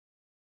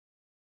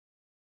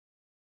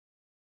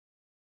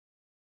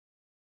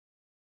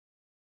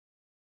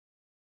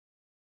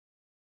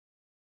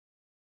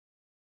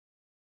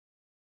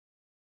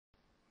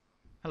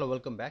Hello,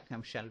 welcome back.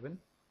 I'm Shalvin.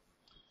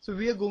 So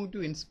we are going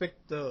to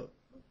inspect the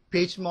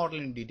page model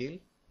in detail.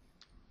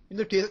 In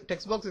the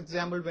text box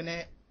example, when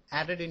I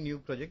added a new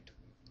project,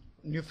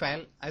 new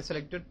file, I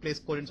selected place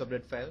code in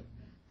subnet file.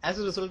 As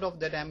a result of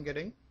that, I'm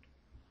getting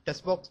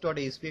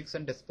testbox.aspx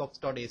and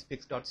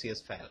testbox.aspx.cs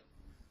file.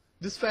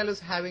 This file is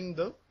having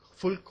the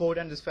full code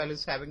and this file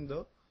is having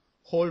the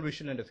whole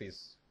visual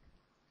interface.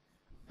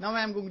 Now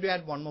I'm going to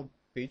add one more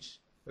page.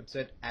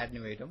 Website add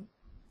new item.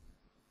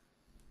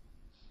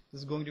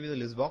 This is going to be the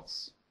list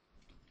box.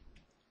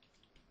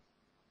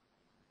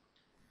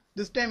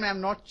 This time I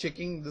am not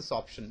checking this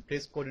option,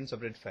 place code in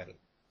separate file.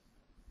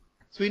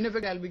 So in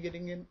effect I'll be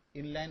getting an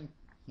inline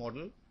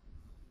model.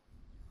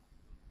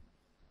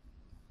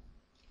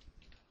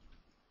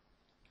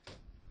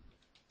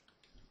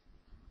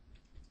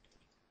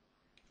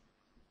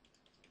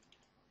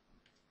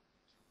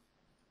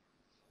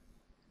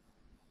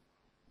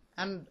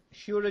 And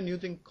here a new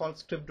thing called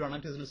script runner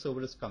until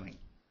server is coming.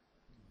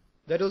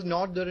 That was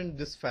not there in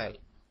this file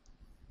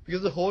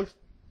because the whole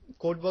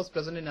code was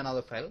present in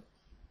another file.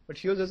 But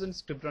here there's a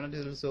script runner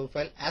until server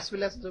file as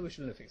well as the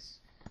visual interface.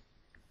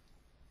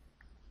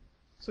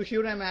 So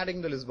here I'm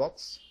adding the list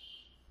box,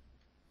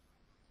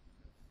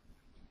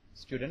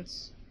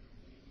 students,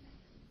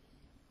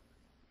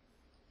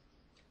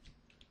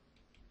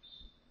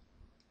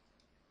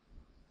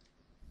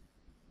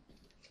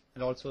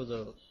 and also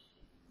the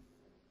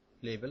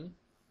label,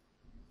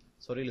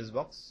 list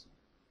box.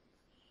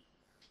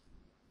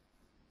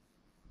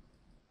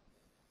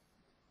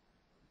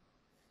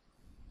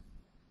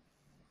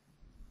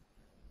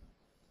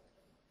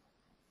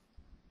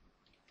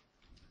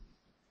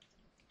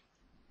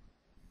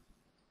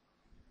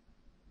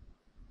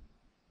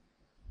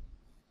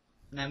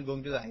 And I'm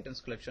going to the items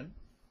collection,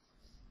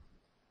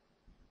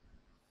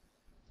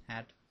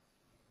 add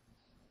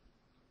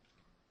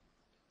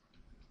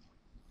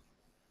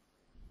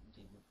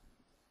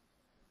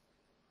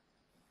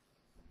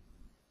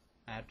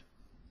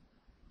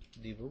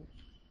divu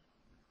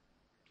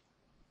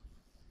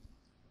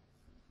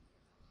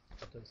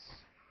others.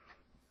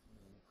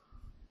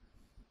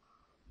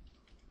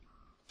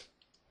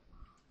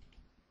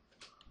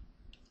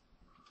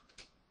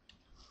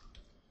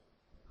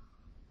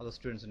 Other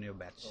students in your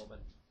batch.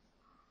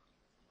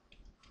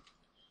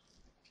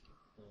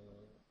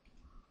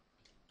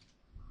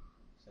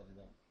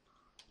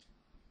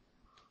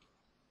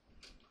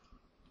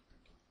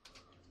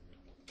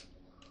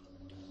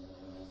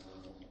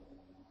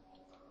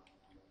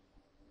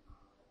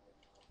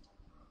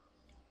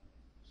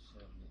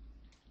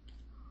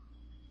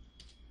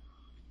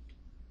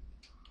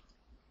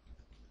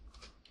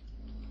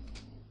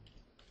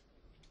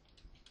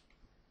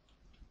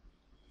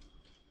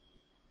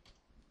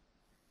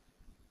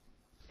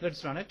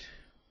 Let's run it.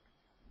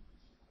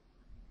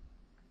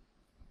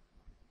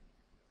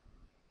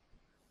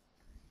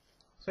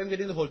 So I'm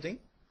getting the whole thing.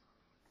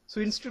 So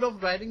instead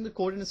of writing the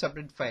code in a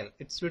separate file,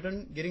 it's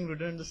getting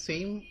written in the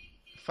same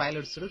file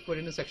itself, but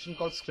in a section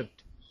called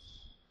script.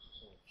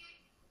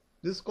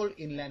 This is called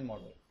inline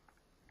model.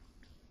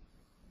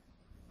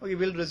 Okay,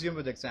 we'll resume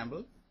with the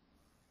example.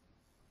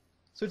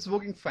 So it's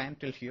working fine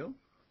till here.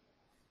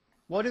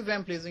 What if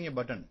I'm placing a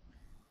button?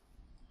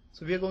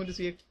 So we are going to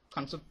see a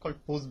concept called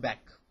postback,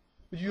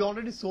 which you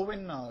already saw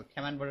in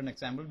command button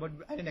example, but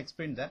I didn't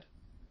explain that.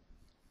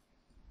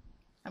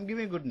 I'm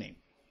giving a good name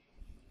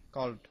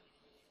called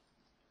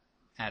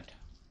add.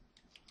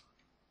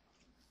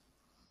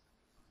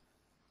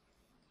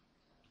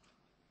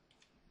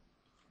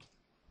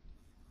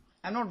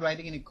 I'm not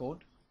writing any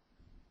code.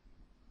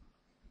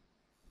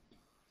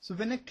 So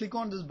when I click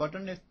on this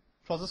button, a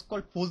process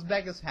called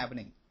postback is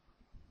happening.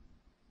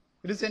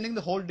 It is sending the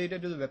whole data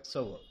to the web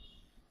server.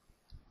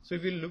 So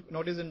if you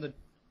notice in the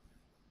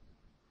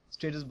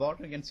status bar,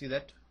 you can see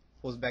that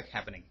postback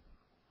happening.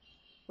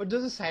 But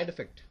there's a side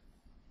effect.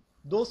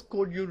 Those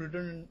code you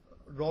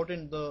wrote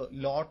in the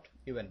lot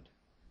event,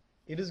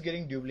 it is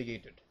getting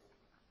duplicated.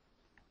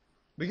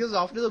 Because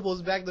after the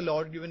postback, the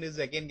lot event is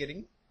again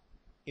getting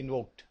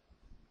invoked.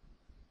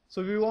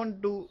 So we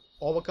want to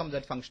overcome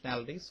that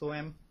functionality. So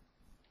I'm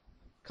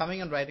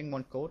coming and writing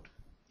one code,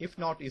 if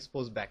not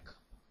IsPostBack.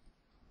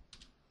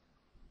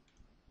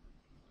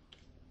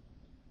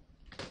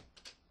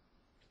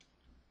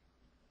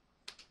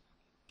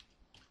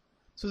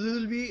 So this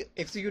will be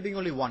executing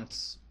only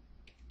once.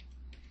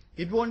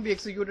 It won't be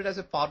executed as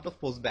a part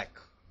of postback.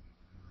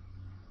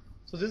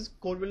 So this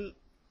code will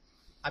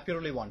appear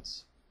only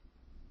once.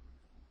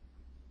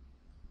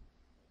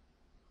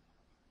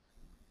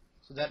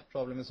 So that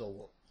problem is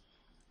over.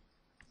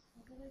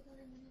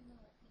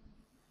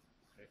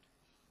 Great.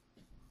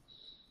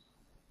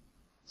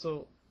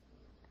 So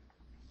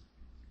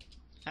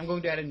I'm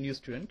going to add a new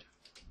student.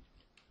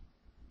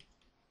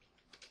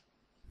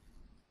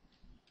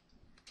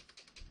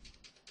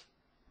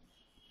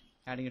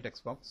 Adding a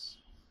text box.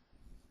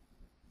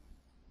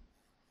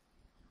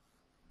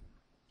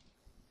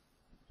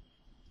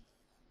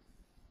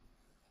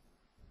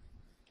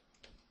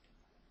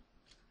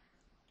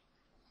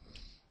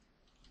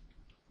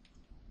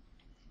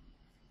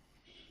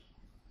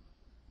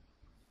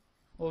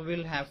 or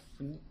we'll have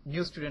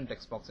new student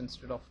text box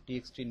instead of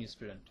txt new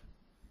student.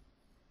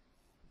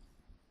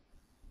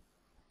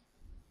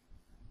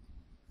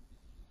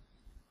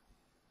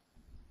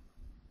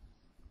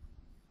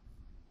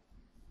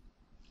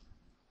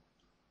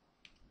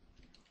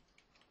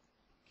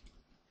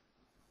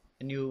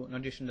 A new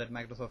notation that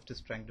Microsoft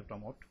is trying to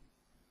promote.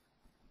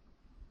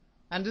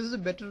 And this is a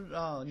better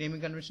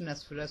naming convention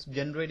as far as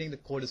generating the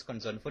code is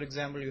concerned. For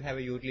example, you have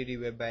a utility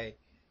whereby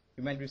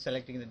you might be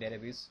selecting the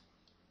database.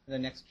 In the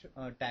next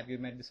tab, you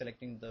might be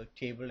selecting the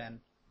table and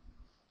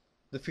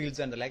the fields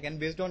and the like. And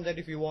based on that,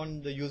 if you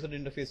want the user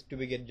interface to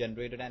be get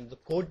generated and the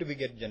code to be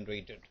get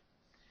generated,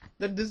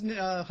 that this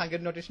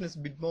Hungarian notation is a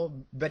bit more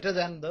better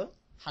than the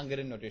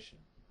Hungarian notation.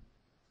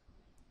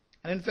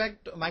 And in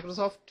fact,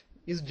 Microsoft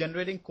is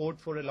generating code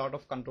for a lot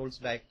of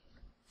controls like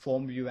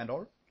form view and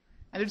all,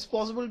 and it's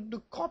possible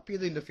to copy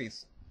the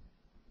interface.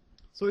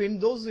 So in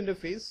those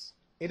interface,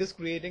 it is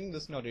creating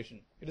this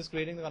notation. It is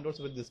creating the controls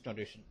with this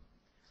notation.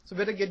 So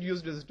better get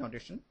used to this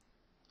notation.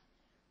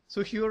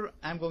 So here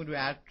I'm going to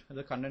add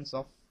the contents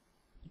of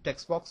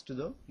text box to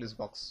the list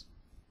box.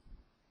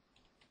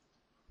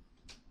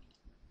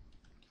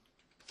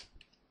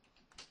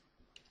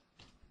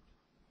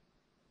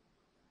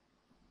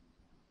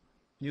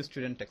 New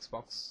student text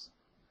box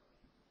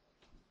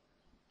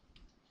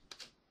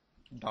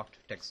dot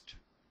text,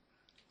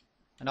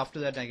 and after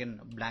that I can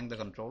blank the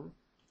control.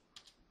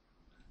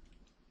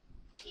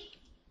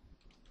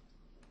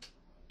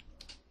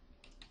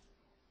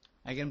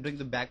 I can bring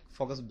the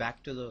focus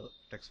back to the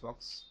text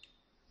box.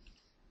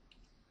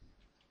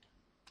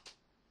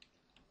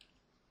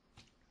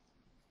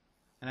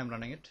 And I'm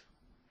running it.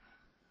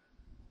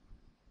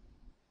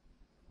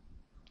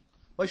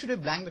 Why should I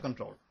blank the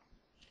control?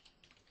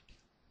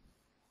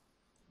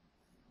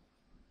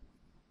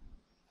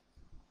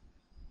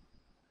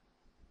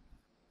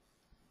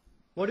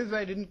 What if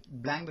I didn't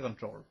blank the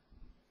control?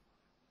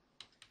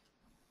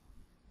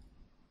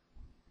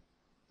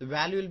 The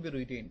value will be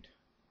retained.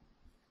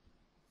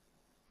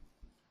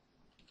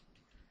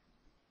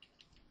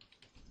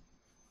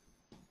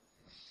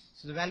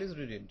 So the value is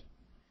retained.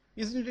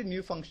 Isn't it a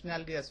new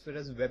functionality as far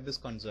as web is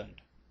concerned?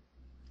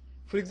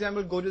 For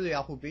example, go to the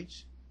Yahoo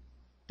page,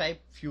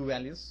 type few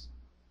values,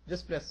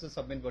 just press the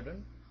submit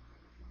button.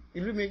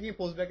 It will be making a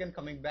postback and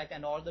coming back,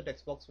 and all the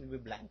text box will be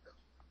blank.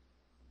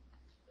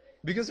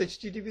 Because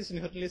HTTP is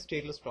inherently a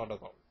stateless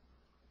protocol.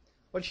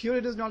 But here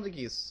it is not the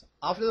case.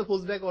 After the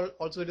postback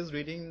also it is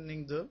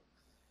retaining the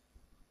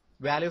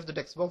value of the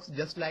text box,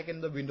 just like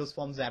in the Windows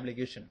Forms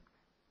application.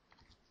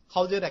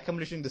 How they are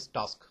accomplishing this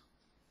task?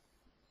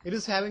 It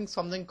is having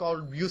something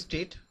called view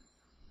state,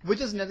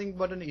 which is nothing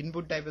but an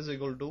input type is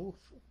equal to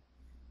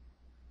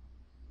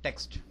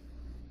text.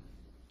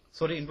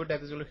 Sorry, input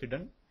type is equal to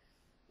hidden.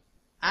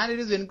 And it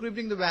is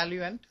encrypting the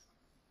value, and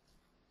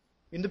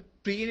in the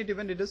pre-init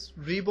event it is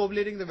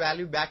repopulating the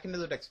value back into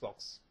the text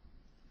box.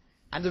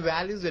 And the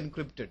value is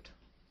encrypted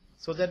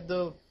so that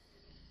the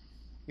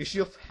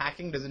issue of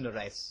hacking doesn't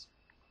arise.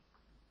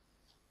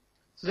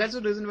 So that's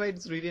the reason why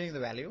it's retaining the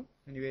value.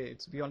 Anyway,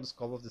 it's beyond the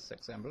scope of this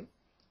example.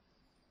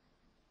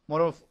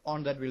 More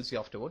on that we'll see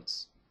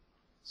afterwards.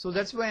 So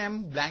that's why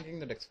I'm blanking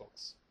the text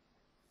box.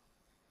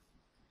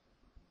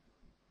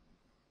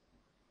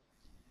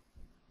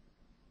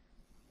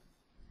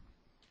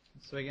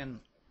 So I can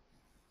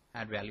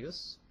add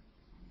values.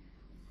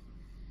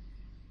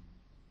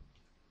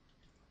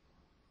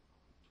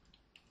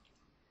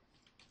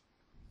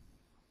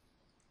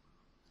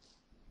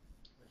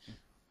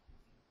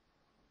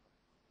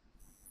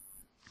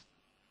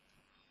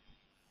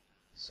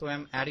 So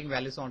I'm adding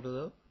values onto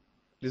the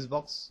list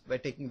box by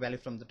taking value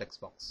from the text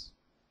box.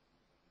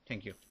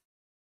 Thank you.